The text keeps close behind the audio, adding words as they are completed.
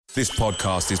This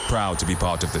podcast is proud to be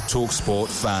part of the TalkSport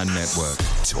Fan Network.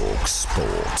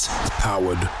 TalkSport.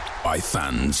 Powered by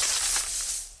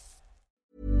fans.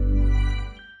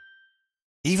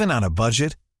 Even on a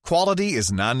budget, quality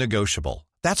is non-negotiable.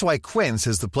 That's why Quince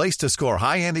is the place to score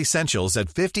high-end essentials at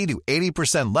 50 to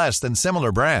 80% less than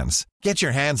similar brands. Get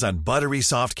your hands on buttery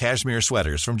soft cashmere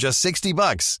sweaters from just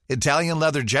 $60, Italian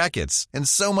leather jackets, and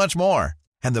so much more.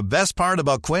 And the best part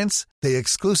about Quince, they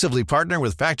exclusively partner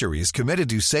with factories committed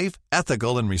to safe,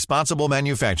 ethical, and responsible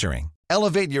manufacturing.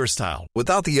 Elevate your style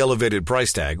without the elevated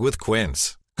price tag with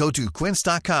Quince. Go to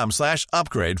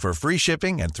quince.com/upgrade for free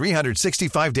shipping and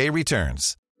 365-day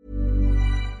returns.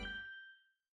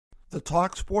 The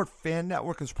TalkSport Fan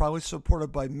Network is proudly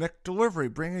supported by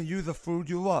McDelivery, bringing you the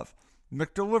food you love.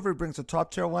 McDelivery brings a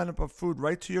top-tier lineup of food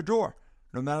right to your door.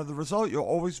 No matter the result, you'll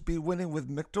always be winning with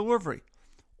McDelivery.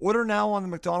 Order now on the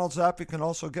McDonald's app. You can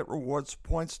also get rewards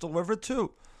points delivered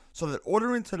too, so that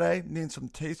ordering today means some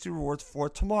tasty rewards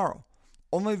for tomorrow.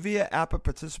 Only via app at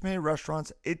participating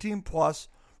restaurants. 18 plus.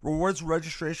 Rewards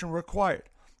registration required.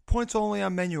 Points only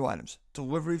on menu items.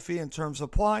 Delivery fee and terms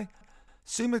apply.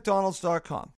 See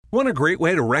McDonald's.com. Want a great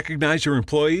way to recognize your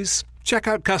employees? Check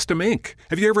out Custom Ink.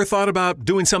 Have you ever thought about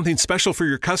doing something special for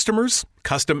your customers?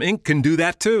 Custom Ink can do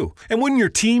that too. And wouldn't your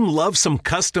team love some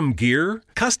custom gear?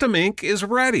 Custom Ink is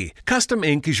ready. Custom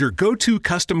Ink is your go-to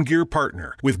custom gear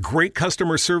partner with great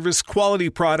customer service,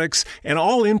 quality products, and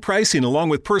all-in pricing along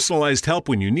with personalized help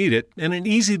when you need it and an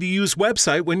easy-to-use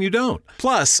website when you don't.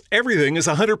 Plus, everything is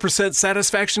 100%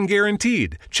 satisfaction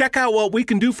guaranteed. Check out what we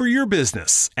can do for your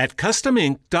business at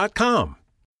customink.com.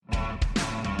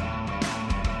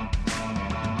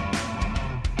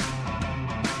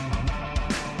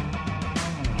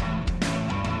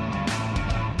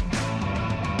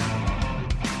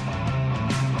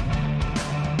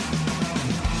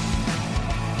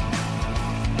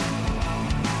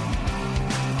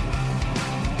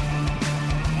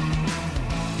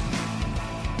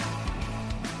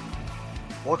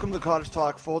 Welcome to Cottage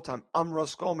Talk Full-Time. I'm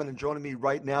Russ Goldman, and joining me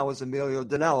right now is Emilio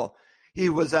Danello. He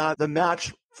was at the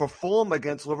match for Fulham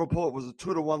against Liverpool. It was a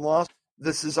 2-1 loss.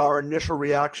 This is our initial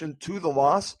reaction to the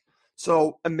loss.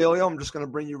 So, Emilio, I'm just going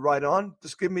to bring you right on.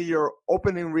 Just give me your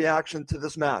opening reaction to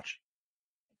this match.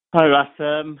 Hi, Russ.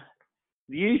 The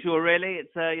usual, really.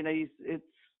 It's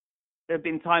there have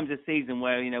been times this season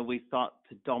where we start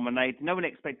to dominate. No one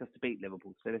expects us to beat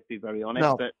Liverpool, so let's be very honest.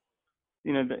 No. But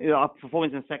our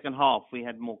performance in the second half, we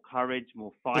had more courage,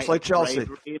 more fight. Just like Chelsea.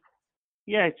 Bravery.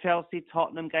 Yeah, Chelsea,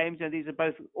 Tottenham games. These are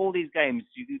both, all these games,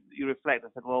 you reflect. I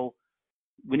said, well,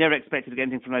 we never expected to get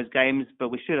anything from those games, but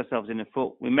we shoot ourselves in the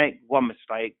foot. We make one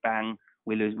mistake, bang,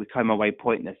 we lose, we come away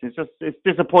pointless. It's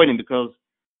disappointing because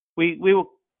we were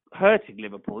hurting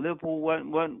Liverpool. Liverpool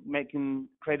weren't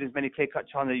creating as many clear-cut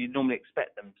chances as you'd normally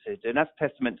expect them to do. And that's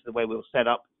testament to the way we were set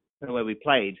up and the way we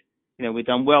played. We've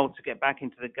done well to get back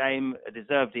into the game, a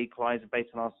deserved equaliser based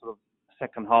on our sort of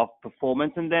second half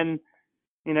performance. And then,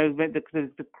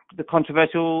 the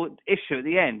controversial issue at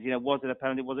the end, was it a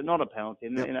penalty, was it not a penalty?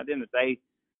 And, at the end of the day,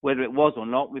 whether it was or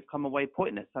not, we've come away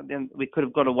pointless. At the end, we could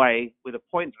have got away with a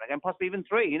point and possibly even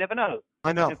 3. You never know.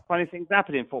 I know. Funny things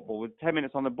happen in football. With 10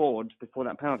 minutes on the board before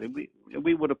that penalty,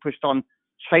 we would have pushed on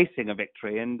chasing a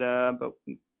victory. And but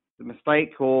the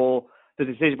mistake or the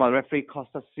decision by the referee cost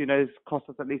us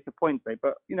at least a point.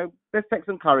 But let's take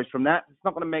some courage from that. It's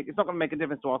not going to make a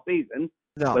difference to our season,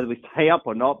 whether we stay up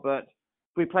or not. But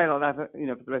if we play like that,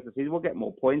 for the rest of the season, we'll get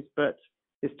more points. But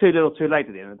it's too little, too late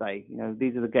at the end of the day.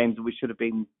 These are the games that we should have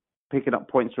been picking up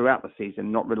points throughout the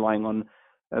season, not relying on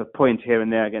a point here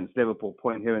and there against Liverpool,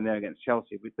 point here and there against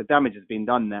Chelsea. The damage has been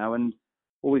done now, and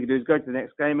all we can do is go to the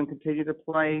next game and continue to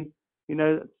play,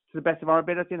 to the best of our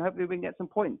ability, and hopefully we can get some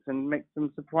points and make some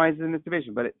surprises in this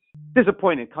division. But it's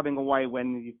disappointing coming away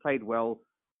when you've played well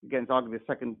against arguably the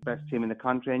second best team in the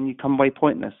country and you come away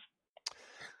pointless.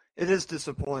 It is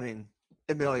disappointing,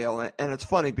 Emilio, and it's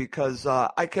funny because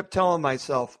I kept telling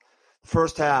myself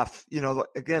first half,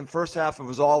 first half it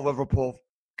was all Liverpool.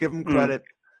 Give them credit.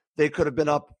 They could have been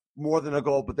up more than a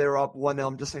goal, but they were up 1-0.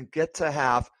 I'm just saying get to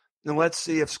half, and let's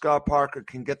see if Scott Parker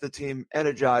can get the team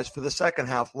energized for the second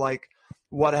half like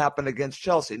what happened against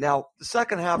Chelsea. Now, the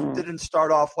second half didn't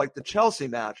start off like the Chelsea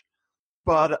match,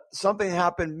 but something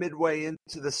happened midway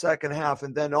into the second half,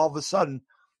 and then all of a sudden,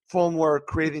 Fulham were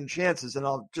creating chances. And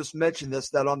I'll just mention this,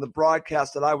 that on the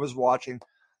broadcast that I was watching,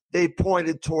 they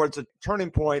pointed towards a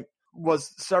turning point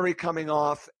was Surrey coming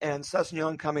off and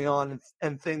Sessegnon coming on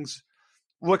and things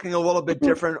looking a little bit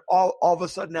different. All of a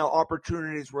sudden now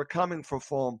opportunities were coming for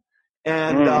Fulham.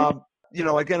 And,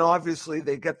 again, obviously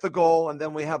they get the goal and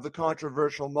then we have the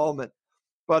controversial moment.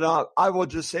 But I will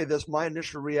just say this, my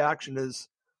initial reaction is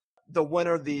the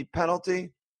winner the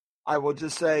penalty, I will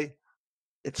just say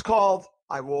it's called.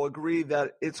 I will agree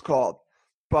that it's called.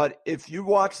 But if you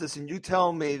watch this and you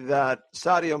tell me that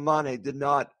Sadio Mane did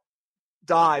not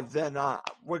dive, then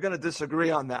we're going to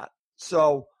disagree on that.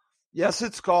 So, yes,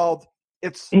 it's called.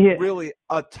 It's really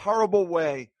a terrible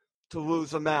way to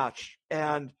lose a match.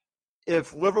 And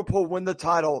if Liverpool win the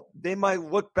title, they might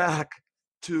look back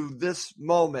to this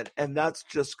moment, and that's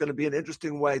just going to be an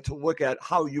interesting way to look at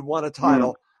how you won a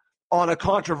title on a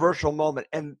controversial moment.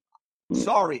 And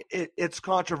sorry, it's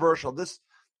controversial. This,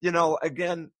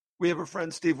 again, we have a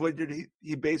friend, Steve Lydiard.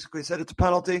 He basically said it's a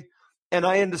penalty, and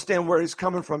I understand where he's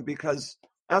coming from, because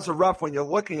as a ref, when you're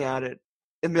looking at it,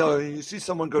 Emilio, you see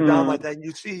someone go down like that, and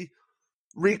you see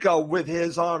Rico with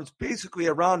his arms basically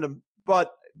around him,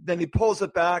 but then he pulls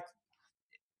it back.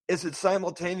 Is it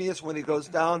simultaneous when he goes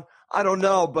down? I don't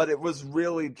know, but it was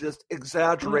really just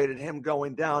exaggerated, him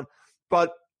going down.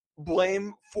 But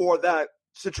blame for that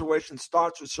situation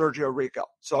starts with Sergio Rico.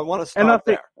 So I want to start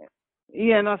there.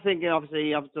 Yeah, and I think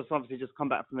obviously I've just come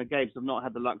back from the game, so I've not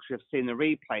had the luxury of seeing the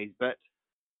replays. But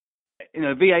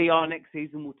VAR next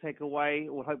season will take away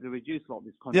or hopefully reduce a lot of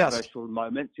these controversial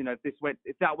moments.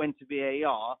 If that went to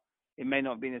VAR, it may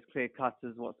not have been as clear cut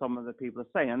as what some of the people are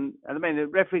saying. And I mean, the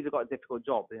referees have got a difficult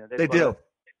job. They've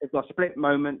got a split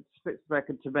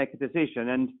second to make a decision.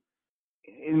 And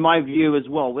in my view as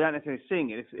well, without necessarily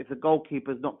seeing it, if the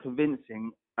goalkeeper is not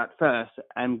convincing at first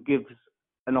and gives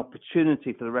an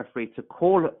opportunity for the referee to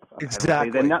call it exactly,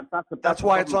 then that's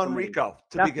why it's on Rico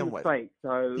to begin with.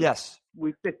 So yes,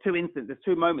 there's two instances, there's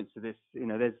two moments to this.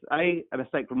 There's a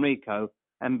mistake from Rico,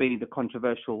 and B, the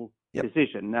controversial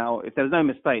decision. Now, if there's no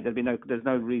mistake, there's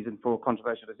no reason for a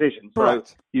controversial decision. So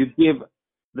Correct. You give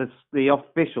the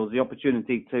officials the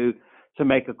opportunity to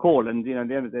make a call, and at the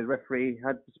end of the day, the referee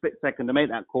had a split second to make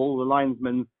that call. The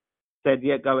linesman said,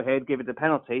 "Yeah, go ahead, give it the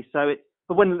penalty." So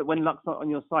but when luck's not on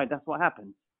your side, that's what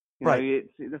happens.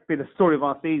 That's been the story of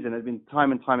our season. There's been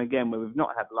time and time again where we've not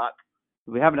had luck.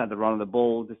 We haven't had the run of the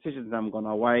ball. Decisions haven't gone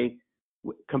our way.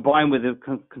 Combined with the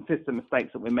consistent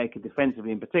mistakes that we're making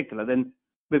defensively in particular, then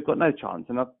we've got no chance.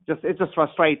 And it's just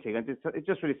frustrating. It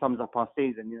just really sums up our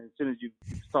season. As soon as you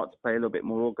start to play a little bit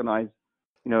more organised,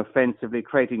 offensively,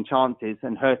 creating chances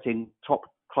and hurting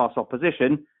top-class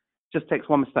opposition, just takes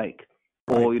one mistake.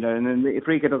 Right. Or, and then if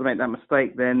Rico doesn't make that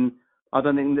mistake, then I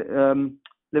don't think that,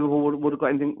 Liverpool would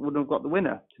have got the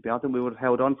winner. To be honest, I think we would have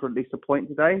held on for at least a point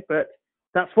today. But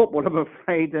that's football, I'm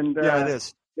afraid. And it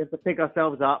is. We have to pick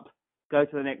ourselves up, go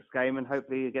to the next game, and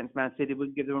hopefully against Man City we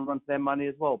can give them a run for their money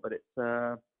as well. But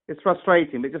it's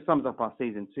frustrating. But it just sums up our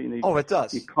season. So, it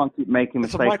does. You can't keep making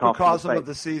mistakes. It's a microcosm of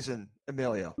the season,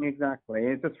 Emilio.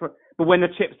 Exactly. But when the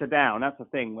chips are down, that's the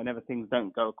thing. Whenever things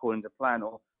don't go according to plan,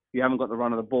 or you haven't got the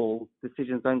run of the ball,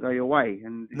 decisions don't go your way.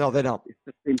 And no, they don't. It's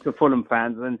just seems to Fulham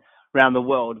fans and around the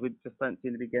world, we just don't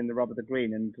seem to be getting the rub of the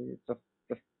green, and it's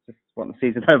just want the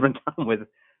season over and done with.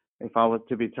 If I was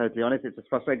to be totally honest, it's just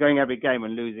frustrating going every game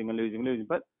and losing.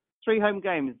 But 3 home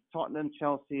games, Tottenham,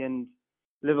 Chelsea and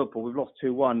Liverpool, we've lost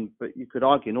 2-1, but you could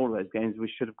argue in all of those games we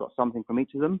should have got something from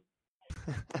each of them.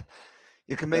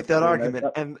 You can make that argument.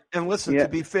 And listen, to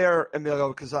be fair,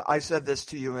 Emilio, because I said this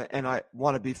to you, and I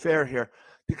want to be fair here,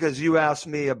 because you asked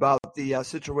me about the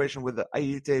situation with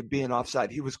Aite being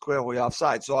offside. He was clearly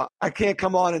offside. So I can't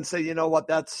come on and say,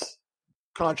 that's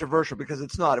controversial, because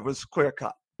it's not. It was clear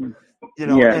cut.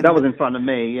 That was in front of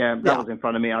me. That was in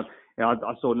front of me. I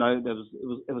saw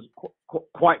it was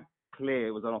quite clear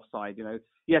it was an offside.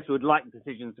 Yes, we would like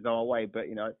decisions to go our way, but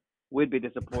we'd be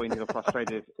disappointed or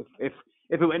frustrated if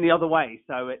it went the other way.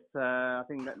 So it's I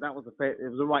think that was it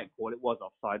was the right call. It was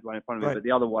offside right in front of me, but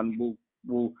the other one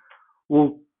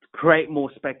will create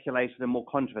more speculation and more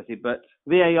controversy. But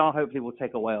VAR hopefully will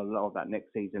take away a lot of that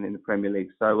next season in the Premier League.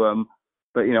 So,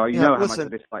 but how much I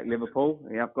dislike Liverpool.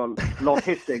 I've got a lot of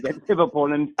history against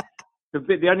Liverpool, and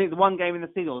the one game in the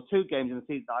season, or 2 games in the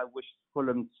season, I wish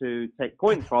Fulham to take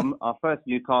points from are first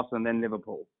Newcastle and then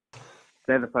Liverpool.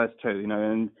 They're the first 2,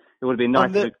 and it would have been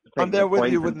nice to take I'm there with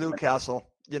you with Newcastle.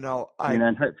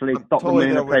 And hopefully stop them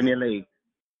in the Premier League.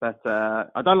 But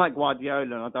I don't like Guardiola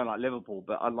and I don't like Liverpool,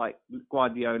 but I like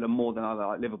Guardiola more than I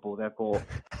like Liverpool. Therefore,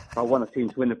 if I want a team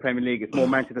to win the Premier League, it's more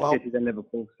Manchester City than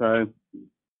Liverpool. So,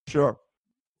 sure.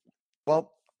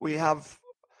 Well, we have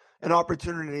an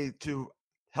opportunity to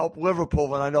help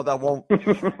Liverpool, and I know that won't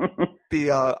be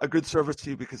a good service to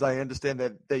you, because I understand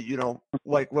that you don't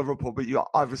like Liverpool, but you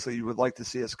would like to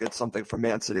see us get something from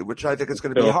Man City, which I think is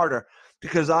going to be harder,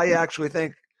 because I actually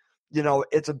think,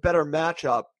 it's a better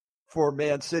matchup for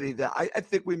Man City. That I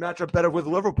think we match up better with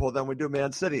Liverpool than we do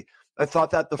Man City. I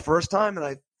thought that the first time, and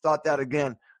I thought that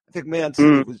again. I think Man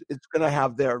City is going to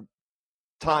have their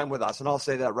time with us, and I'll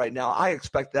say that right now. I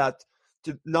expect that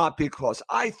to not be close.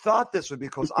 I thought this would be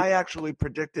close. I actually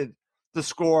predicted the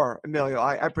score, Emilio.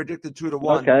 I predicted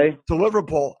 2-1 to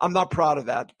Liverpool. I'm not proud of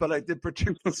that, but I did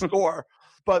predict the score.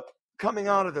 But coming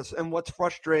out of this, and what's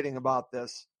frustrating about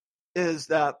this is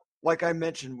that, like I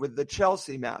mentioned, with the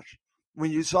Chelsea match,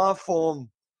 when you saw Fulham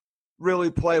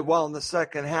really play well in the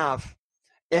second half,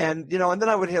 and then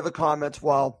I would hear the comments,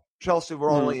 well, Chelsea were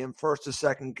only in first or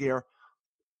second gear.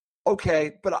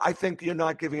 Okay, but I think you're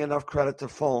not giving enough credit to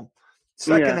Fulham.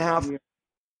 Second half,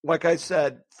 like I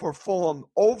said, for Fulham,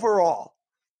 overall,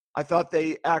 I thought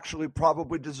they actually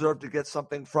probably deserved to get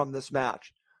something from this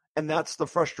match. And that's the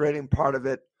frustrating part of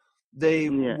it. They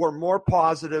were more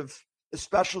positive,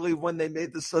 especially when they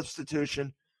made the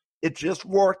substitution. It just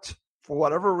worked. For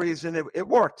whatever reason, it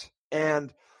worked.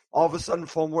 And all of a sudden,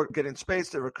 Fulham were getting space.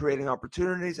 They were creating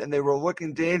opportunities, and they were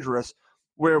looking dangerous,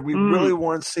 where we really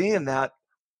weren't seeing that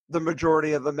the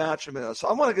majority of the match. So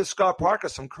I want to give Scott Parker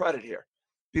some credit here,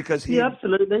 because he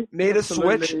made a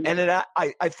switch, and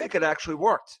I think it actually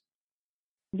worked.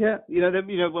 Yeah,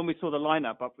 when we saw the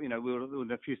lineup up, we were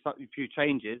with a few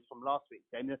changes from last week's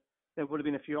game. There would have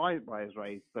been a few eyebrows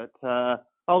raised, but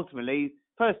ultimately,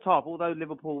 first half, although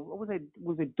Liverpool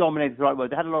was they dominated the right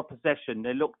word, they had a lot of possession.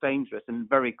 They looked dangerous and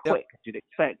very quick, as you'd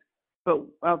expect. But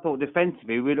I thought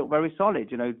defensively we looked very solid.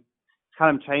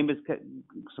 Callum Chambers kept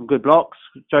some good blocks.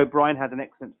 Joe Bryan had an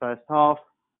excellent first half.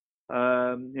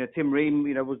 Tim Ream,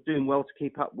 was doing well to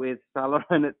keep up with Salah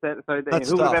and etc. So that's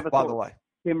who would tough, have ever by thought the way.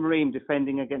 Tim Ream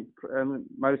defending against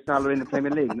Mo Salah in the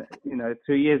Premier League?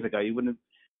 2 years ago, you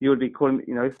would be calling,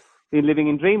 been living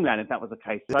in dreamland if that was the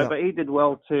case. So, but he did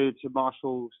well to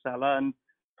marshal Salah and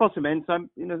Fosterman. So,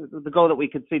 the goal that we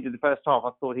conceded in the first half,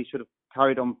 I thought he should have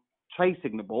carried on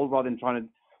chasing the ball rather than trying to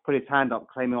put his hand up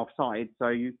claiming offside. So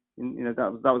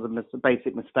that was a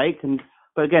basic mistake.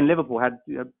 But again, Liverpool had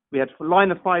we had a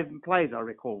line of 5 players. I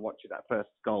recall watching that first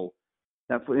goal.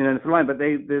 But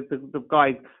the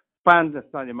guy found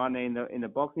Sadio Mane in the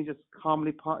box and he just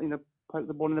calmly poked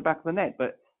the ball in the back of the net.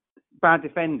 But bad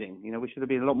defending. We should have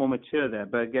been a lot more mature there.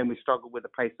 But again, we struggled with the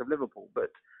pace of Liverpool. But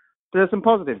there's some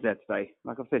positives there today.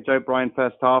 Like I said, Joe Bryan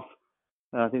first half.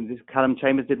 I think Callum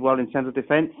Chambers did well in central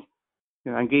defence.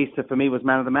 Anguissa, for me, was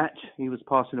man of the match. He was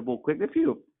passing the ball quickly. A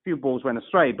few balls went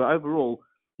astray, but overall,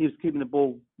 he was keeping the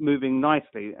ball moving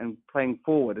nicely and playing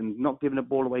forward and not giving the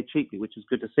ball away cheaply, which is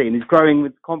good to see. And he's growing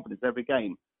with confidence every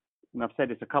game. And I've said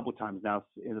this a couple of times now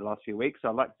in the last few weeks. So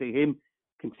I'd like to see him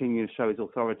continue to show his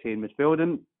authority in midfield.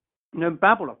 And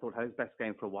Babel, I thought, had his best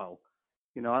game for a while.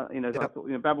 I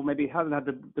thought Babel maybe hasn't had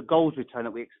the goals return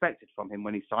that we expected from him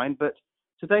when he signed, but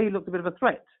today he looked a bit of a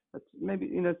threat.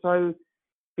 So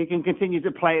he can continue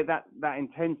to play at that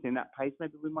intensity and that pace.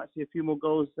 Maybe we might see a few more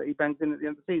goals that he bangs in at the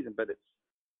end of the season. But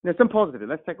there's some positives.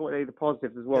 Let's take away the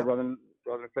positives as well, rather than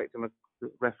reflect on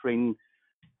the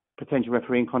potential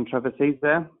refereeing controversies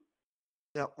there.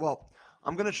 Yeah, well,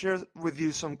 I'm going to share with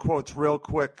you some quotes real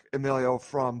quick, Emilio,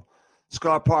 from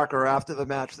Scott Parker after the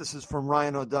match. This is from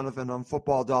Ryan O'Donovan on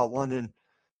Football.London.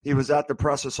 He was at the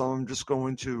presser, so I'm just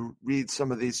going to read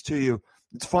some of these to you.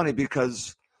 It's funny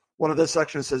because one of the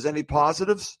sections says, any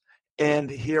positives? And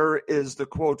here is the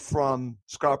quote from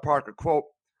Scott Parker. Quote,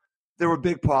 there were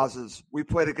big pauses. We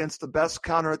played against the best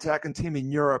counterattacking team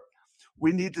in Europe.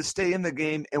 We need to stay in the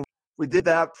game, and we did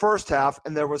that first half,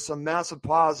 and there were some massive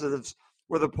positives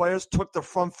where the players took the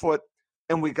front foot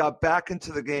and we got back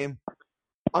into the game,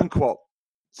 unquote.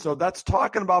 So that's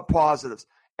talking about positives.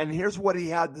 And here's what he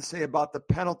had to say about the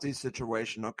penalty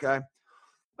situation, okay?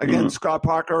 Again, Scott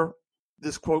Parker,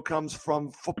 this quote comes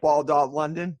from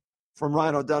Football.London, from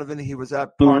Ryan O'Donovan. He was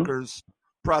at Parker's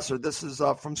presser. This is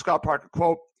from Scott Parker,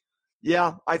 quote,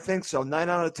 yeah, I think so. 9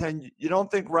 out of 10. You don't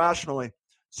think rationally.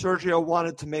 Sergio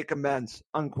wanted to make amends,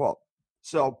 unquote.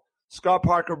 So Scott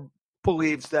Parker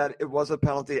believes that it was a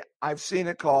penalty. I've seen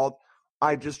it called.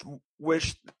 I just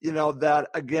wish, that,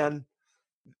 again,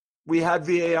 we had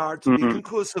VAR to be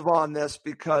conclusive on this,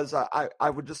 because I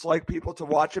would just like people to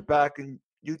watch it back, and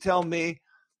you tell me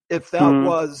if that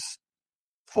was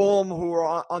Fulham who were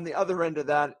on the other end of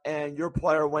that and your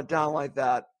player went down like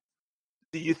that,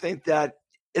 do you think that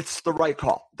it's the right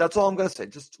call? That's all I'm going to say.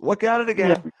 Just look at it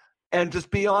again and just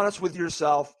be honest with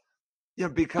yourself,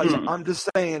 because I'm just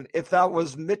saying, if that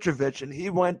was Mitrovic and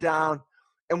he went down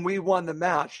and we won the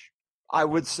match, I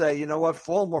would say, you know what,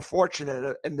 Fulham were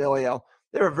fortunate, Emilio.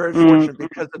 They were very fortunate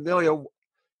because Emilio,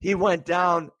 he went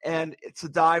down and it's a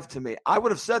dive to me. I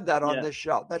would have said that on this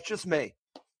show. That's just me.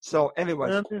 So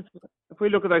anyway. If we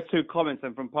look at those two comments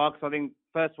then from Parks, I think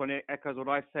first one echoes what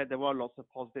I said. There were lots of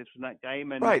positives from that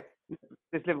game. And right.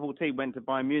 This Liverpool team went to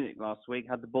Bayern Munich last week,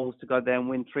 had the balls to go there and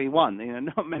win 3-1. You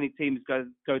know, not many teams go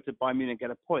to Bayern Munich and get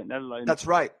a point, let alone that's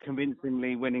right.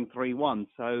 convincingly winning 3-1.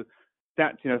 So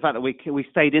that, you know, the fact that we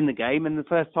stayed in the game in the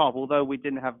first half, although we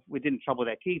didn't trouble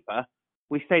their keeper,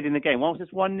 we stayed in the game. Once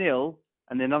it's 1-0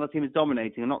 and the other team is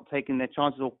dominating and not taking their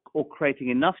chances or creating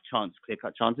enough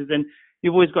clear-cut chances, then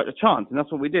you've always got the chance, and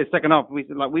that's what we did. Second half, we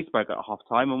spoke at half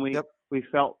time, and we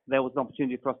felt there was an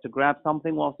opportunity for us to grab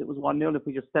something whilst it was 1-0 if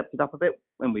we just stepped it up a bit,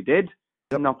 and we did.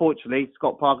 Yep. And unfortunately,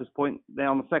 Scott Parker's point there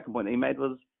on the second point that he made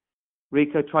was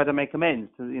Rico tried to make amends.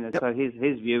 So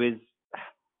his view is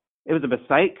it was a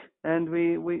mistake, and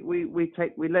we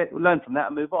learn from that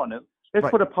and move on. Let's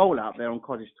put a poll out there on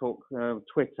Cottage Talk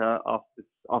Twitter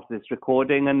after this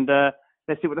recording, and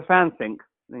let's see what the fans think.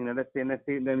 You know, let's see,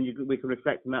 and then we can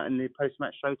reflect on that in the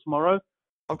post-match show tomorrow.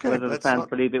 Okay. Whether the fans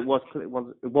believe it was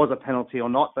a penalty or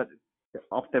not, but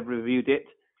after they've reviewed it,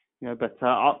 you know. But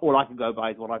all I can go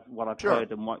by is what I've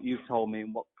heard and what you've told me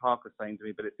and what Parker's saying to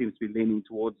me. But it seems to be leaning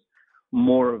towards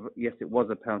more of yes, it was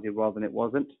a penalty rather than it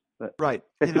wasn't. But right.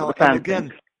 And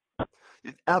again,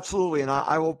 absolutely, and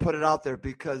I will put it out there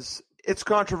because it's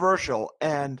controversial.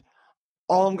 And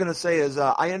all I'm going to say is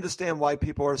I understand why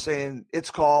people are saying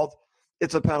it's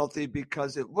a penalty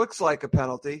because it looks like a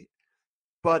penalty,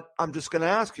 but I'm just going to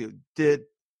ask you, did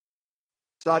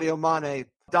Sadio Mane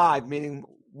dive, meaning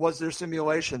was there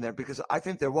simulation there? Because I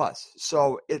think there was.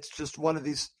 So it's just one of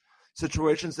these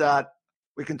situations that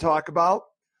we can talk about.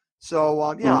 So,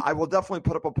 I will definitely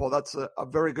put up a poll. That's a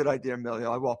very good idea,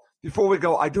 Emilio. I will. Before we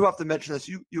go, I do have to mention this.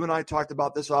 You and I talked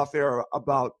about this off air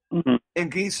about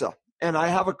Anguissa, and I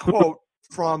have a quote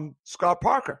from Scott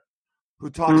Parker, who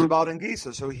talks about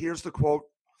Anguissa. So here's the quote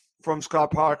from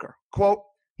Scott Parker. Quote,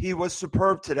 "He was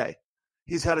superb today.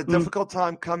 He's had a difficult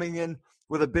time coming in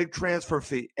with a big transfer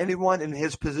fee. Anyone in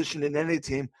his position in any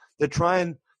team, they're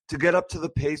trying to get up to the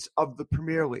pace of the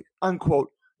Premier League."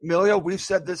 Unquote. Emilio, we've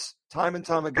said this time and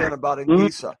time again about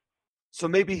Anguissa. So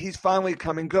maybe he's finally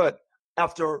coming good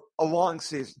after a long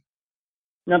season.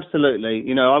 Absolutely.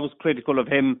 You know, I was critical of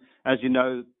him, as you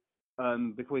know,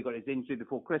 before he got his injury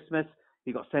before Christmas.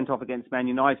 He got sent off against Man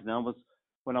United. And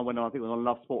when I went on, I think it was on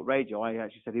Love Sport Radio, I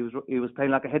actually said he was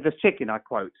playing like a headless chicken, I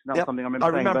quote. That was something I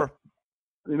remember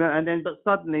saying. But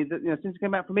suddenly, since he came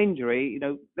back from injury,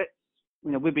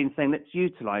 we've been saying let's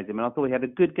utilise him. And I thought he had a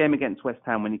good game against West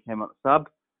Ham when he came up sub.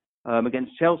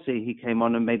 Against Chelsea, he came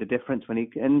on and made a difference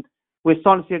and we're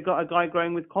starting to see a guy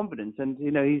growing with confidence. And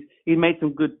he made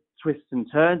some good twists and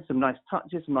turns, some nice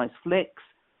touches, some nice flicks.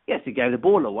 Yes, he gave the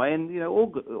ball away, and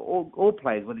all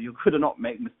players, whether you're good or not,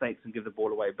 make mistakes and give the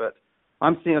ball away. But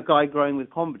I'm seeing a guy growing with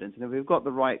confidence, and if we've got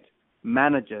the right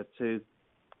manager to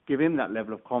give him that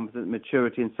level of confidence,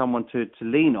 maturity, and someone to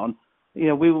lean on,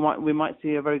 we might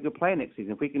see a very good player next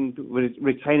season. If we can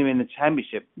retain him in the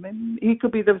Championship, he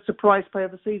could be the surprise player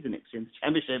of the season next year in the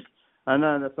Championship.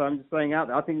 And that's what I'm just saying out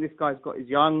there. I think this guy's he's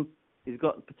young, he's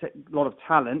got a lot of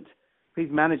talent. If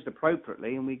he's managed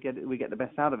appropriately and we get the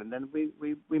best out of him, then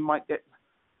we might get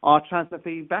our transfer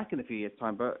fee back in a few years'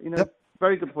 time. But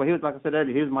very good before. He was, like I said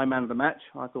earlier, he was my man of the match.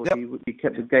 I thought he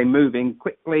kept the game moving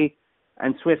quickly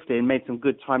and swiftly and made some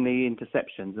good timely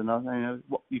interceptions. And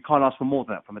you can't ask for more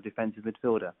than that from a defensive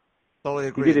midfielder. Totally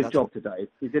agree. He did his job today.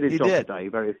 He did his job today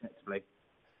very effectively.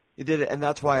 He did it, and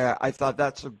that's why I thought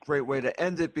that's a great way to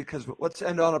end it, because let's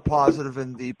end on a positive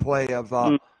in the play of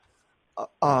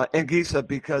Anguissa,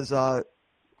 because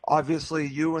obviously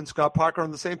you and Scott Parker are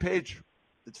on the same page.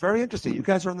 It's very interesting. You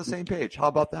guys are on the same page. How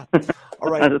about that? All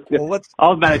right. Well,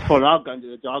 I'll manage for it. I'll go and do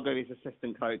the job. I'll go be his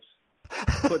assistant coach.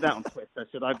 Put that on Twitter.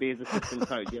 Should I be his assistant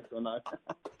coach, yes or no?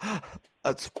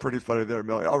 That's pretty funny there,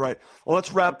 Emilio. All right. Well,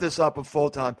 let's wrap this up at full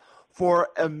time. For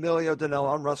Emilio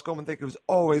Danello, I'm Russ Goldman. Thank you as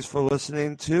always for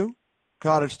listening to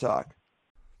Cottage Talk.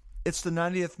 It's the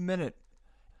 90th minute,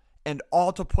 and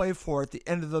all to play for at the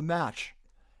end of the match.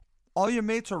 All your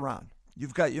mates are around.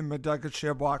 You've got your McNugget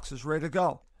share boxes ready to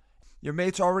go. Your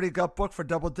mates already got booked for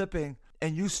double dipping,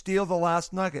 and you steal the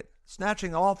last nugget,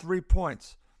 snatching all 3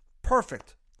 points.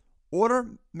 Perfect. Order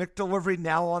McDelivery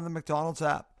now on the McDonald's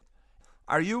app.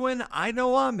 Are you in? I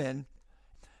know I'm in.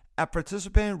 At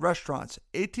participating restaurants,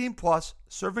 18 plus,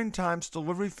 serving times,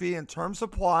 delivery fee, and terms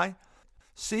apply.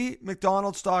 See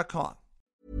McDonald's.com.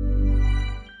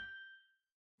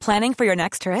 Planning for your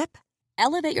next trip?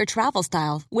 Elevate your travel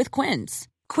style with Quince.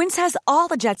 Quince has all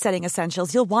the jet-setting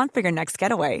essentials you'll want for your next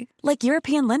getaway, like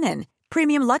European linen,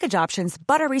 premium luggage options,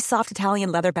 buttery soft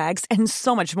Italian leather bags, and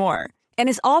so much more. And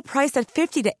is all priced at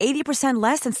 50 to 80%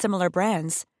 less than similar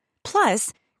brands.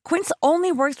 Plus, Quince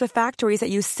only works with factories that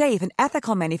use safe and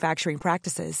ethical manufacturing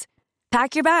practices.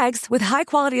 Pack your bags with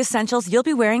high-quality essentials you'll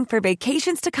be wearing for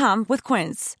vacations to come with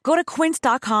Quince. Go to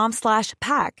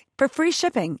quince.com/pack for free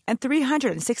shipping and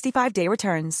 365-day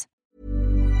returns.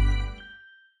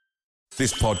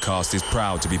 This podcast is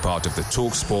proud to be part of the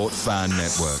TalkSport Fan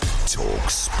Network.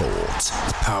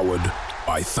 TalkSport. Powered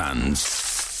by fans.